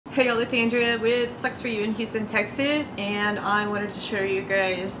Hey y'all, it's Andrea with Sucs For You in Houston, Texas, and I wanted to show you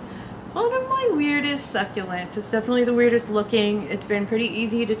guys one of my weirdest succulents. It's definitely the weirdest looking. It's been pretty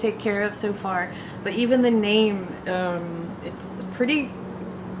easy to take care of so far, but even the name, it's pretty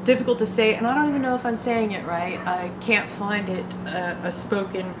difficult to say, and I don't even know if I'm saying it right. I can't find it, a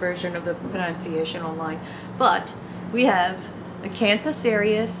spoken version of the pronunciation online, but we have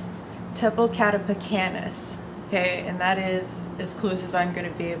Acanthocereus tepalcatepecanus. Okay, and that is as close as I'm going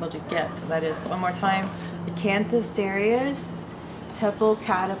to be able to get. That is, one more time, Acanthocereus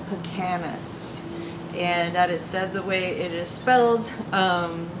tepalcatepecanus. And that is said the way it is spelled.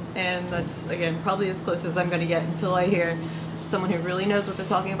 And that's, again, probably as close as I'm going to get until I hear someone who really knows what they're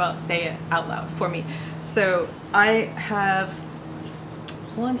talking about say it out loud for me. So I have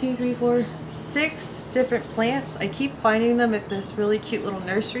 6 different plants. I keep finding them at this really cute little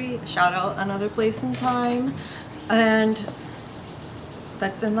nursery. Shout out Another Place in Time. And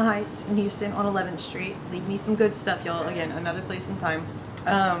that's in the Heights in Houston on 11th Street. Leave me some good stuff, y'all. Again, Another Place in Time.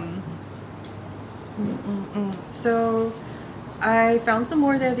 So I found some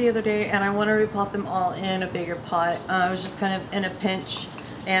more there the other day, and I want to repot them all in a bigger pot. I was just kind of in a pinch,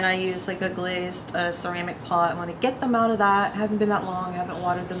 and I used like a glazed ceramic pot. I want to get them out of that. It hasn't been that long. I haven't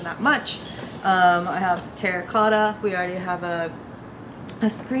watered them that much. I have terracotta. We already have a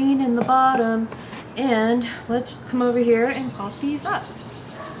screen in the bottom. And let's come over here and pop these up.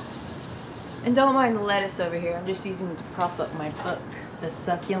 And don't mind the lettuce over here. I'm just using it to prop up my book, The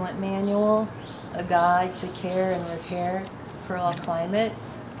Succulent Manual, a guide to care and repair for all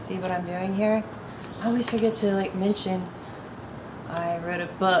climates. See what I'm doing here? I always forget to mention I wrote a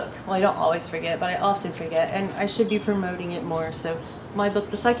book. Well, I don't always forget, but I often forget, and I should be promoting it more. So my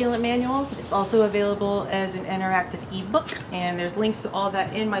book, The Succulent Manual, it's also available as an interactive ebook, and there's links to all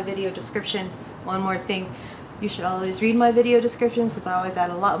that in my video descriptions. One more thing, you should always read my video descriptions because I always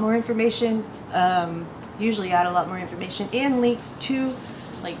add a lot more information, usually add a lot more information and links to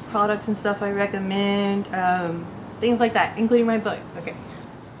products and stuff I recommend, things like that, including my book. Okay.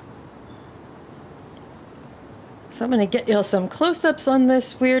 So I'm going to get y'all some close-ups on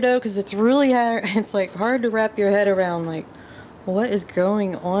this weirdo because it's really hard, it's hard to wrap your head around what is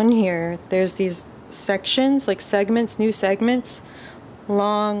going on here. There's these sections, segments, new segments,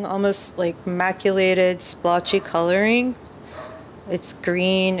 long, almost maculated, splotchy coloring. It's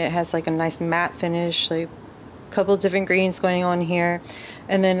green, it has a nice matte finish, a couple different greens going on here.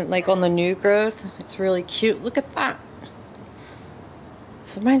 And then on the new growth, it's really cute. Look at that.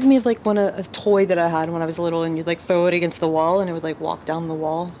 This reminds me of a toy that I had when I was little, and you'd throw it against the wall and it would walk down the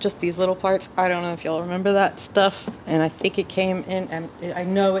wall. Just these little parts. I don't know if y'all remember that stuff. And I think it came in, and I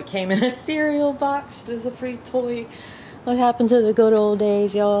know it came in a cereal box as a free toy. What happened to the good old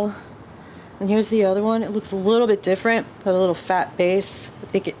days, y'all? And here's the other one. It looks a little bit different. Got a little fat base. I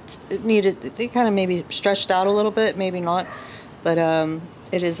think it kind of maybe stretched out a little bit, maybe not. But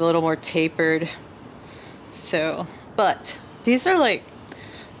it is a little more tapered. So, but these are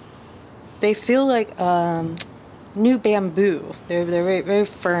they feel like new bamboo. They're very, very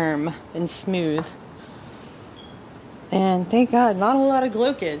firm and smooth. And thank God, not a lot of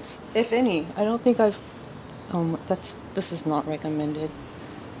glow kids, if any. I don't think I've. This is not recommended.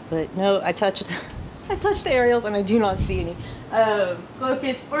 But no, I touched the aerials and I do not see any glow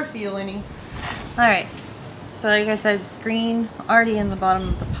kids or feel any. All right. So like I said, screen already in the bottom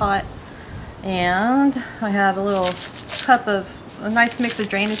of the pot, and I have a little cup of a nice mix of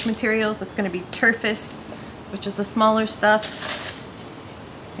drainage materials. That's going to be turfus, which is the smaller stuff.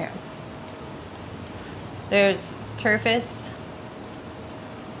 Here. There's turfus,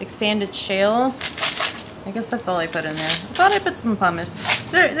 expanded shale. I guess that's all I put in there. I thought I put some pumice.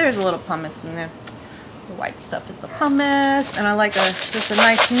 There's a little pumice in there. The white stuff is the pumice, and I like just a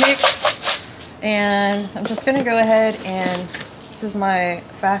nice mix. And I'm just going to go ahead and, this is my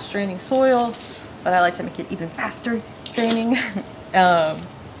fast draining soil, but I like to make it even faster draining. And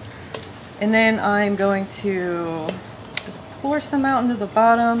then I'm going to just pour some out into the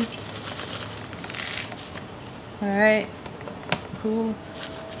bottom. Alright, cool.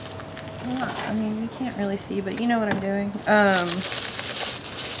 I mean, you can't really see, but you know what I'm doing. There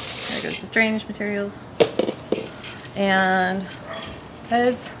goes the drainage materials. And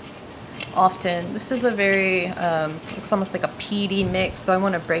as often, this is a very, looks almost like a peaty mix, so I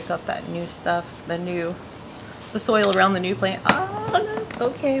want to break up that new stuff, the soil around the new plant. Oh, look,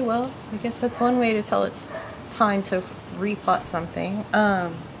 okay, well, I guess that's one way to tell it's time to repot something.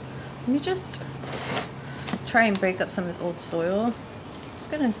 Let me just try and break up some of this old soil. Just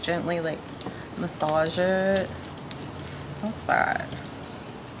gonna gently massage it. How's that?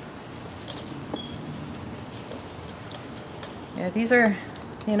 Yeah, these are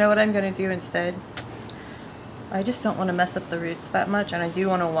You know what I'm gonna do instead? I just don't want to mess up the roots that much, and I do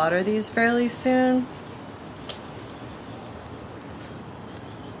want to water these fairly soon.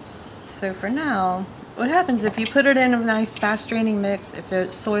 So for now, what happens if you put it in a nice fast draining mix, if the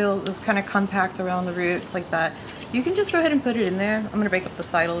soil is kind of compact around the roots like that, you can just go ahead and put it in there. I'm going to break up the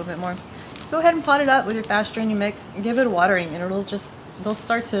side a little bit more. Go ahead and pot it up with your fast draining mix and give it a watering, and they'll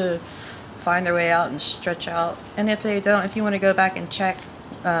start to find their way out and stretch out. And if they don't, if you want to go back and check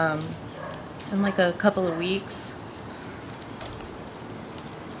in like a couple of weeks,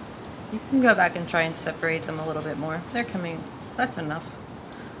 you can go back and try and separate them a little bit more. They're coming. That's enough.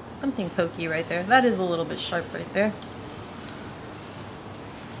 Something pokey right there. That is a little bit sharp right there.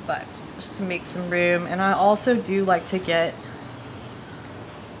 But just to make some room. And I also do like to get,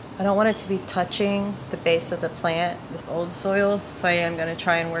 I don't want it to be touching the base of the plant, this old soil, so I am going to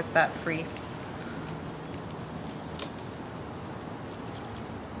try and work that free.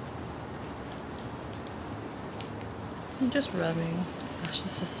 I'm just rubbing. Gosh,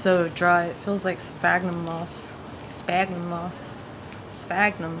 this is so dry. It feels like sphagnum moss. Sphagnum moss.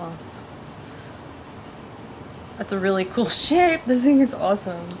 Sphagnum moss. That's a really cool shape. This thing is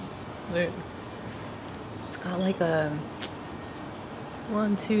awesome. Look. It's got like a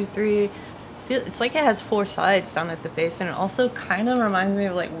 1, 2, 3. It's like it has 4 sides down at the base, and it also kind of reminds me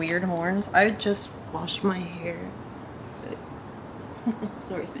of like weird horns. I just washed my hair.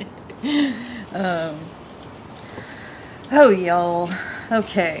 Sorry. Oh, y'all.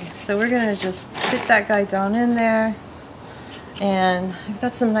 Okay, so we're gonna just fit that guy down in there. And I've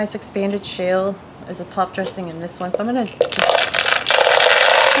got some nice expanded shale as a top dressing in this one, so I'm gonna just try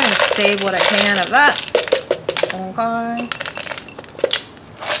and save what I can of that. Okay.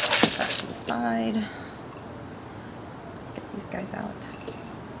 Put that to the side. Let's get these guys out.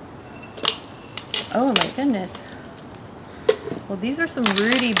 Oh my goodness. Well, these are some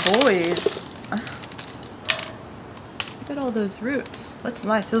rooty boys. Look at all those roots. That's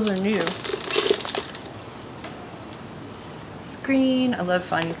nice. Those are new. Screen. I love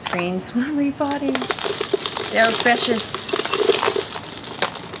finding screens when I'm repotting. They are precious.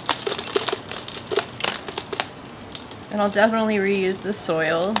 And I'll definitely reuse the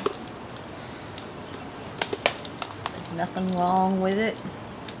soil. There's nothing wrong with it.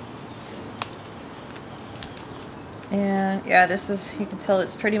 And yeah, this is, you can tell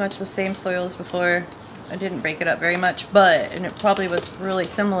it's pretty much the same soil as before. I didn't break it up very much, and it probably was really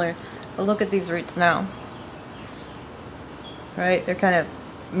similar. But look at these roots now. Right? They're kind of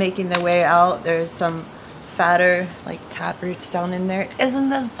making their way out. There's some fatter, like, tap roots down in there. Isn't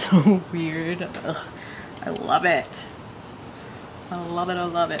that so weird? Ugh, I love it. I love it, I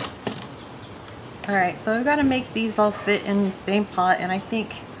love it. Alright, so I've got to make these all fit in the same pot, and I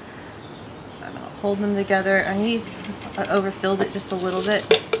think I'm going to hold them together. I overfilled it just a little bit.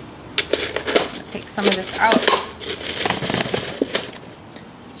 Take some of this out.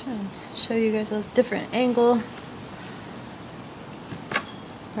 Try and show you guys a different angle.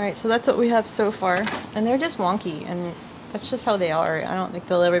 Alright, so that's what we have so far. And they're just wonky, and that's just how they are. I don't think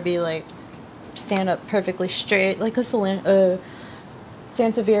they'll ever be like stand up perfectly straight like a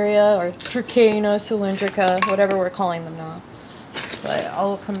Sansevieria or Trichina cylindrica, whatever we're calling them now. But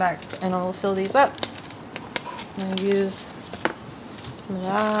I'll come back and I'll fill these up. I'm going to use some of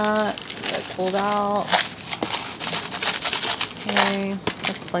that. I pulled out. Okay,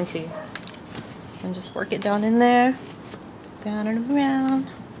 that's plenty. And just work it down in there, down and around.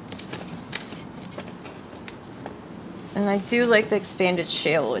 And I do like the expanded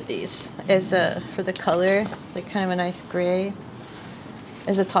shale with these as for the color. It's like kind of a nice gray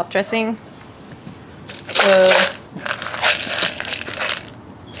as a top dressing. So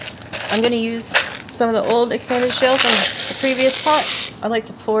I'm gonna use some of the old expanded shale from the previous pot. I like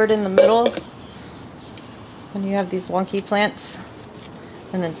to pour it in the middle when you have these wonky plants,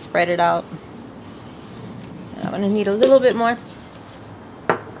 and then spread it out. And I'm gonna need a little bit more.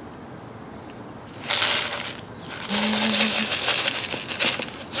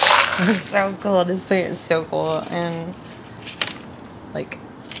 It's so cool. This plant is so cool, and like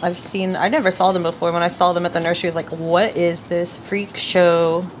I never saw them before. When I saw them at the nursery, I was like, what is this freak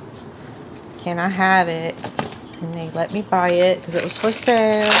show? Can I have it? And they let me buy it because it was for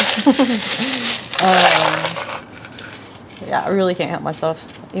sale. Yeah, I really can't help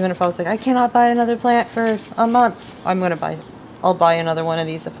myself. Even if I was like, I cannot buy another plant for a month, I'll buy another one of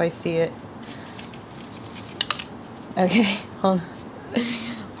these if I see it. Okay, hold on.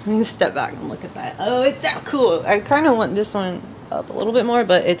 Let me step back and look at that. Oh, it's so cool. I kind of want this one up a little bit more,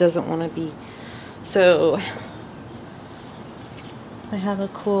 but it doesn't want to be. So I have a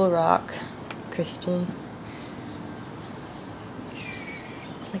cool rock crystal.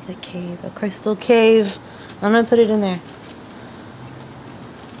 It's like a cave, a crystal cave. I'm gonna put it in there.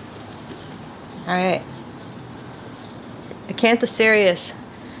 Alright. Acanthocereus.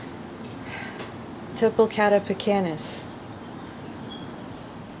 Tepalcatepecanus.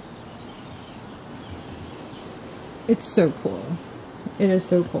 It's so cool. It is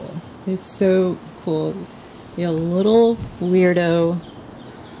so cool. It's so cool. You're a little weirdo.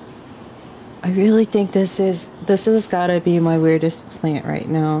 I really think this has gotta be my weirdest plant right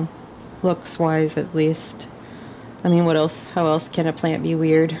now. Looks wise, at least. I mean, what else? How else can a plant be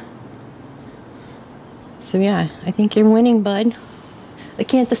weird? So yeah, I think you're winning, bud.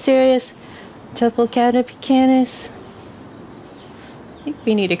 Acanthocereus, tepalcatepecanus. I think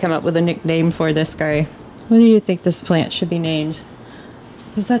we need to come up with a nickname for this guy. What do you think this plant should be named?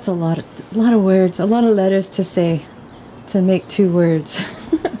 Because that's a lot of words, a lot of letters to say, to make 2 words.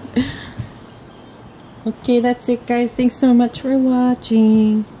 Okay, that's it, guys. Thanks so much for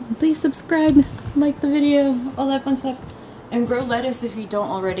watching. Please subscribe, like the video, all that fun stuff. And grow lettuce if you don't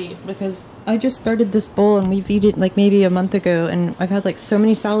already, because I just started this bowl and we've eaten it like maybe a month ago, and I've had like so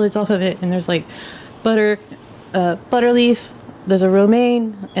many salads off of it, and there's like butter leaf, there's a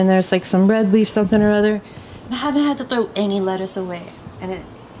romaine, and there's like some red leaf something or other. And I haven't had to throw any lettuce away, and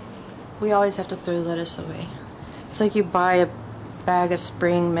we always have to throw lettuce away. It's like you buy a bag of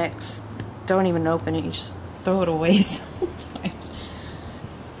spring mix, don't even open it, you just throw it away sometimes.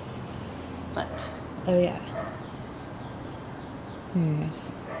 But oh yeah,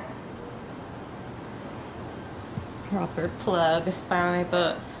 there's proper plug. Buy my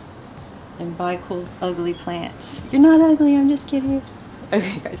book and buy cool ugly plants. You're not ugly, I'm just kidding.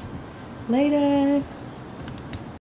 Okay guys, later.